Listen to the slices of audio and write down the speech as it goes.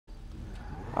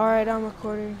Alright, I'm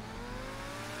recording.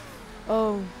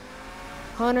 Oh,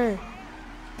 Hunter.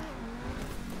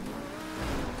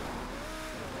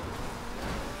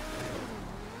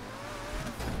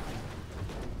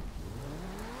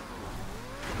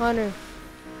 Hunter.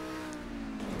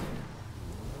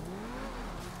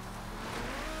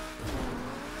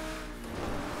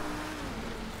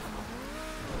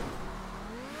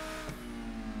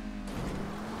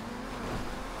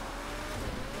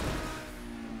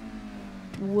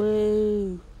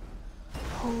 Whoa.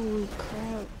 Holy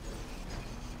crap.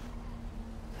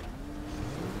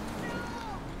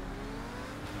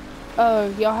 Oh,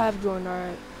 y'all have joined,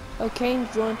 alright. Oh,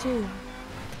 Kane's joined too.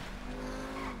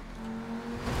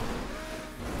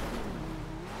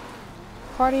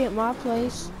 Party at my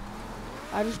place.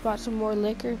 I just bought some more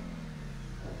liquor.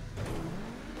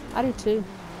 I do too.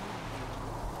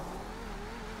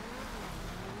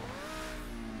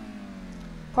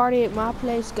 Party at my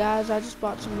place, guys. I just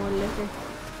bought some more liquor.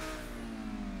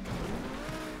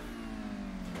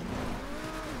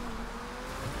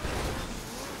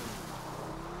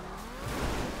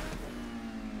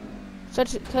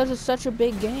 Because it's such a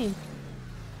big game.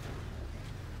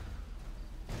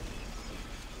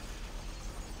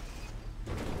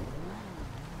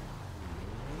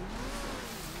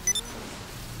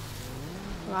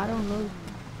 I don't know.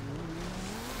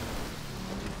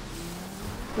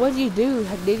 What did you do?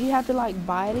 Did you have to like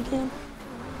buy it again?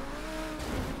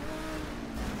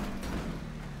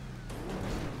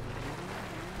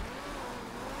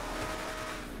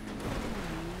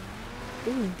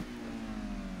 Ooh.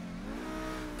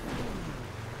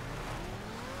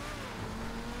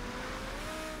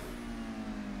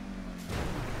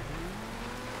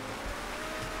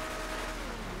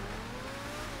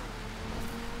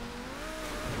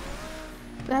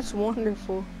 That's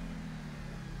wonderful.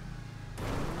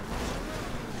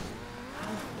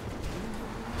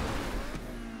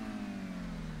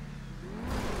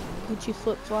 Gucci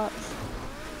flip-flops.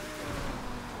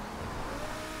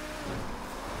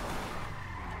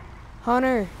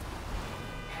 Hunter.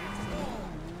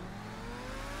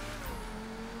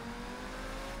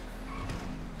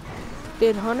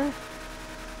 Did Hunter?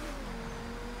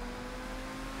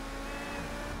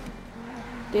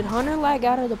 Did Hunter lag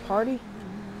out of the party?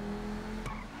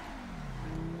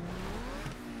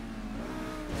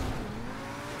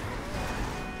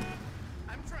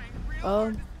 I'm trying real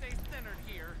hard to stay centered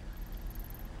here.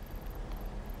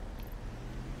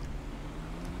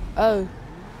 Oh.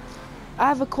 I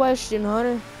have a question,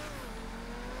 Hunter.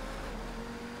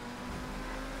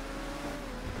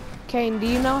 Kane, do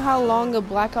you know how long a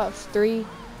Black Ops 3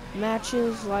 match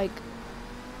is? Like,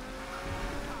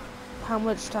 how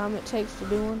much time it takes to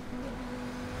do one?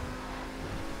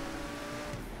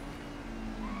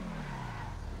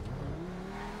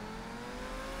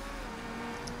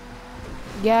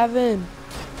 Gavin,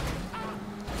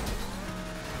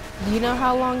 do you know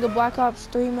how long a Black Ops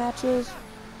 3 match is?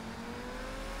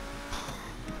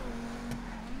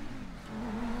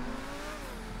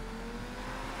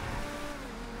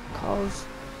 Cause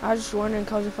I was just wondering,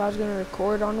 cause if I was gonna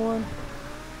record on one,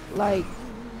 like,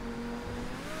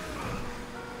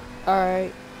 all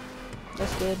right,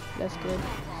 that's good. That's good.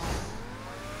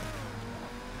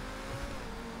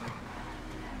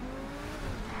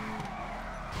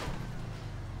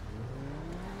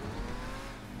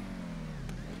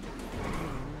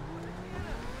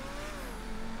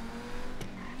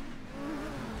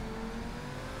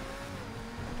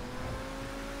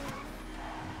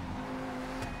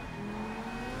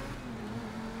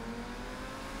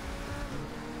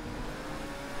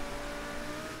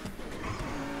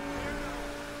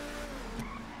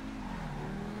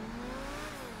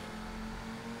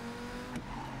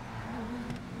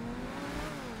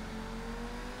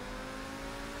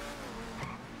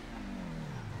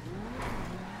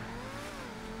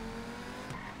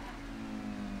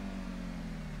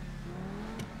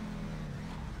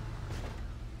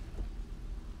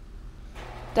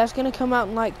 That's gonna come out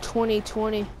in like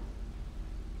 2020.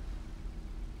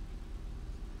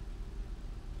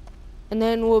 And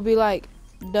then we'll be like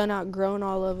done outgrowing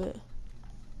all of it.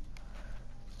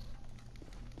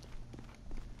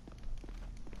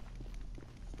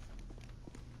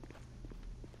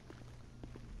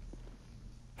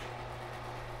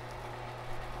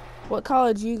 What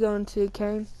college you going to,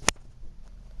 Kane?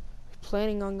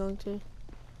 Planning on going to?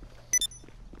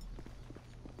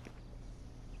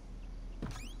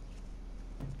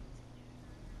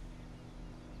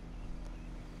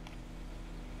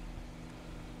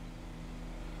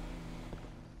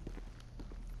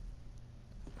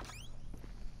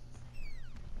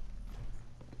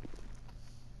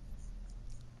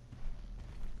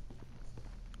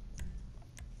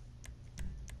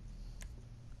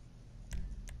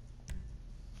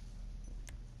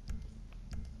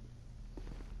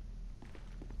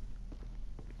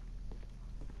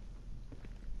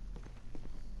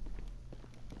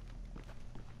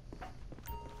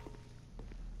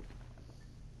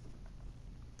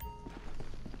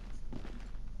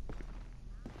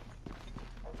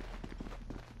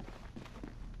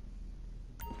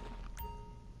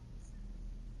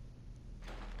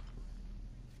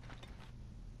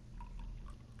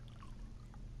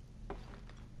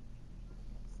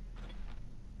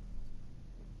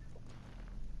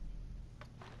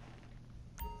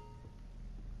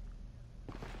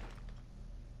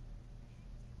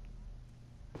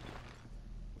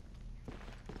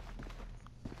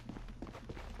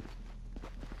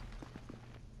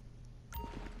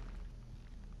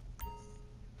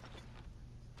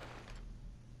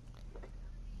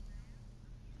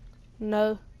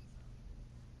 No.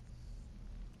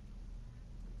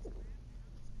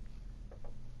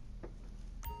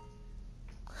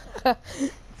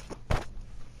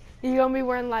 You gonna be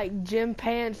wearing like gym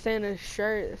pants and a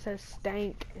shirt that says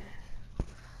stank.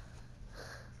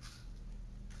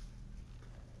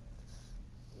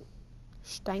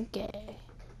 Stanky.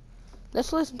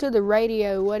 Let's listen to the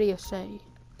radio. What do you say?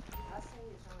 I say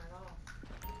you turn it off.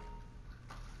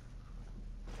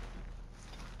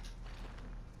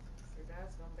 Your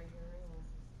dad's gonna be here anyway.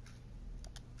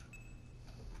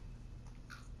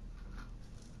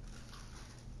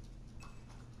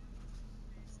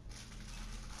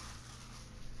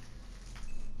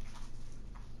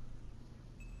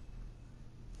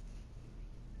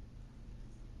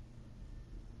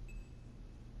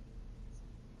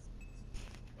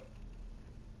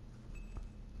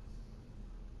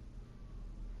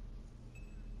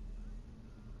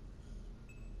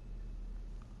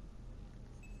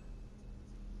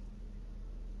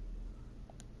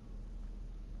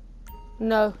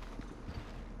 No.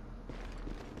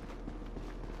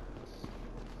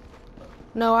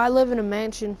 No, I live in a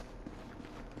mansion.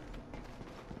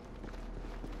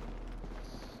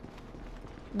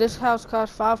 This house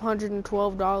costs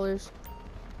 $512.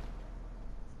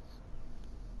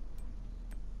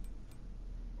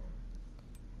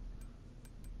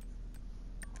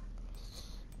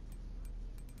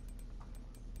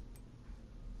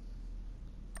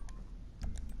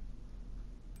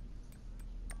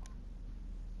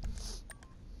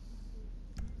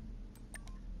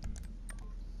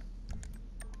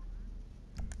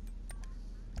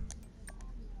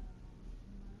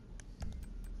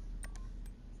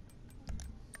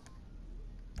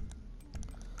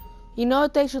 You know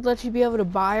what they should let you be able to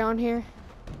buy on here?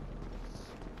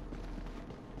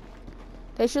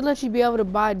 They should let you be able to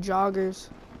buy joggers.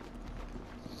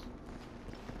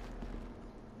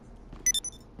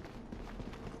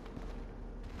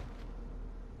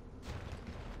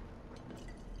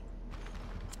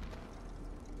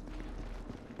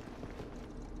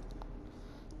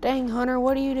 Dang, Hunter,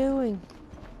 what are you doing?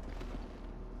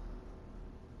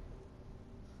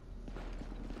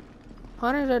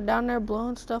 Hunter's down there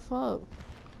blowing stuff up.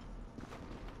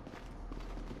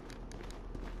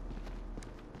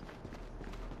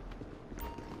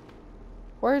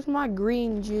 Where's my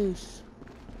green juice?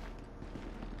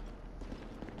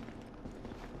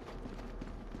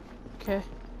 Okay.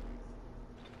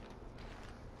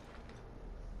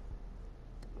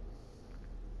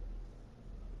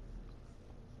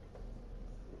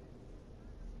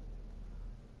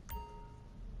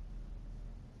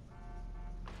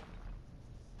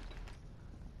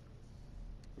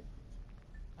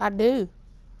 I do.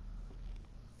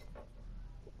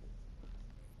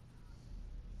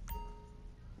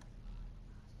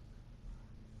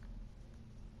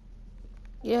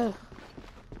 Yeah.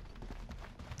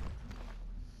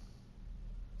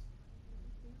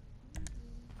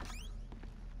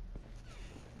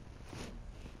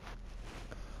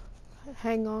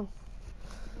 Hang on.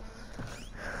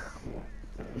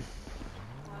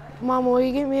 Mama, will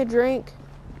you get me a drink?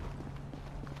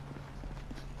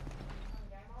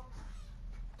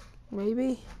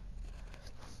 Maybe.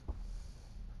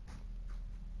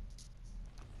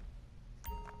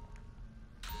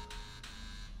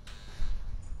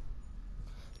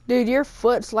 Dude, your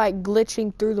foot's like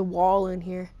glitching through the wall in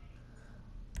here.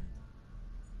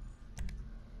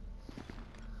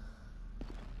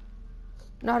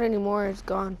 Not anymore, it's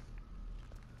gone.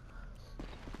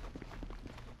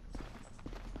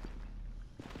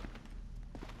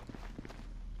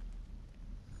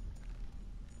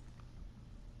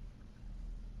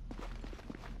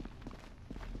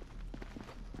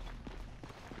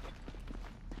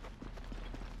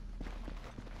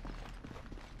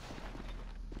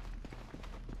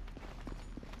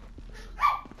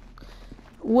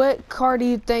 What car do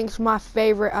you think's my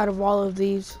favorite out of all of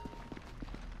these?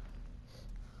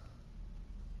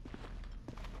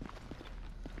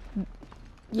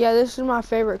 Yeah, this is my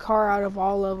favorite car out of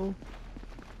all of them.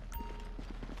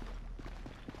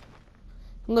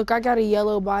 Look, I got a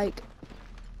yellow bike.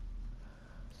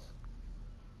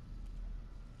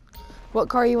 What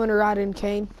car you want to ride in,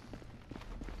 Kane?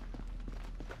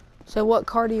 So what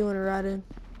car do you want to ride in?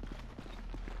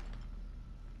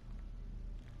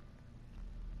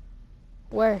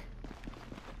 Where?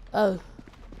 Oh.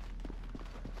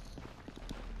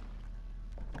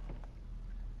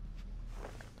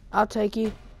 I'll take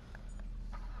you.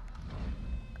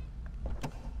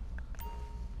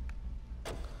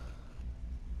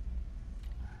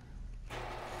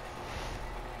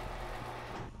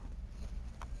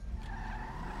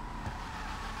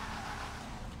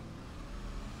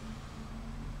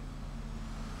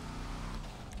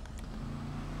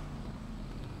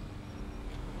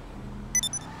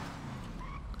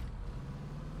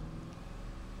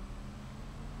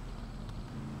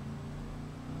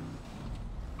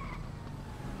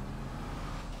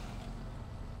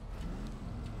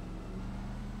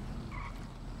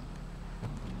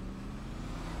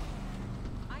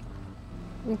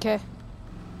 Okay.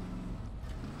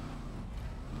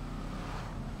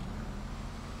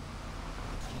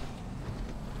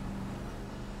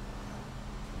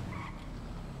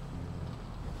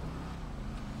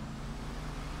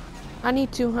 I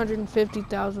need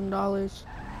 $250,000.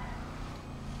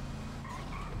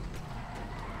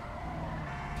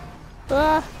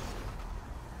 Ah,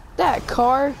 that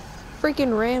car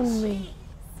freaking rammed me.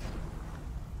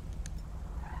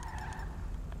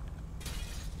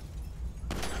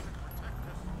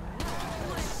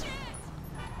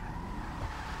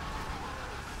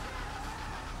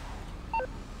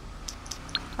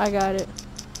 I got it.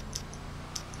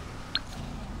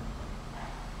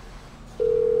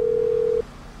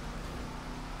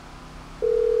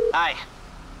 Hi.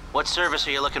 What service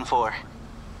are you looking for?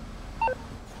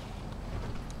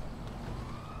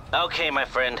 Okay, my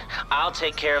friend. I'll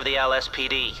take care of the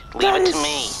LSPD. Leave That it is to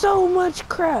me. so much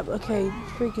crap. Okay,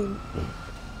 freaking.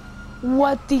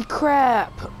 What the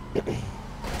crap?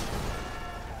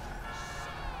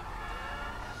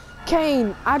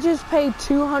 Kane, I just paid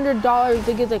 $200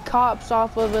 to get the cops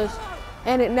off of us,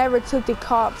 and it never took the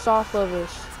cops off of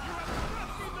us.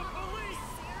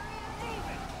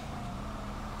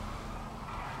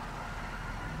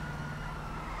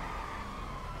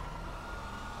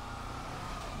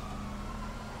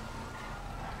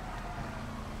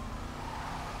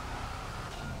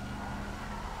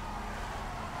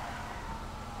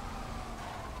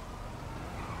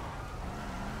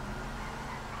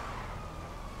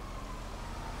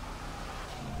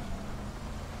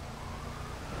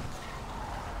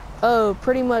 Oh,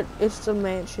 pretty much it's the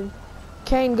mansion.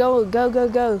 Kane, go.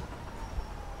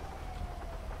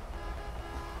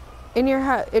 In your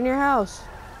house.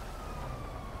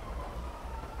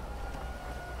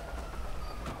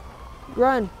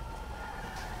 Run.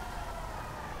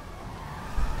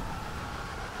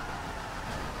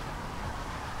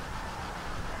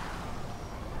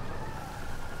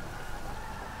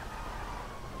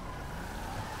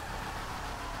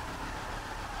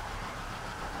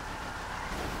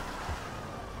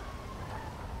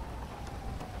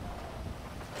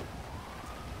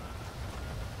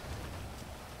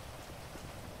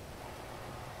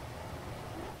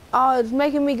 Oh, it's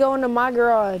making me go into my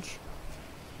garage.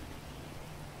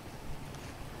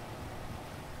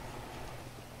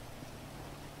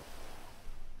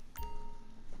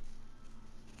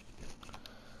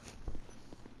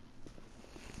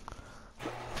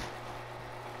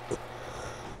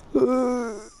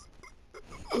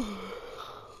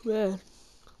 Man.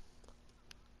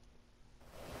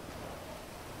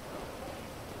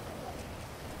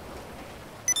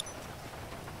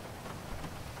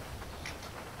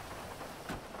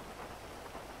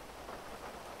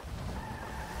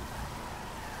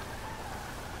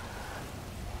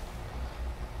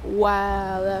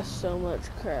 Wow, that's so much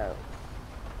crap.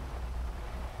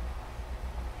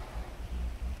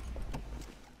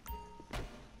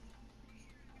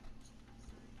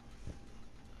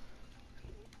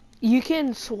 You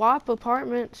can swap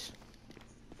apartments.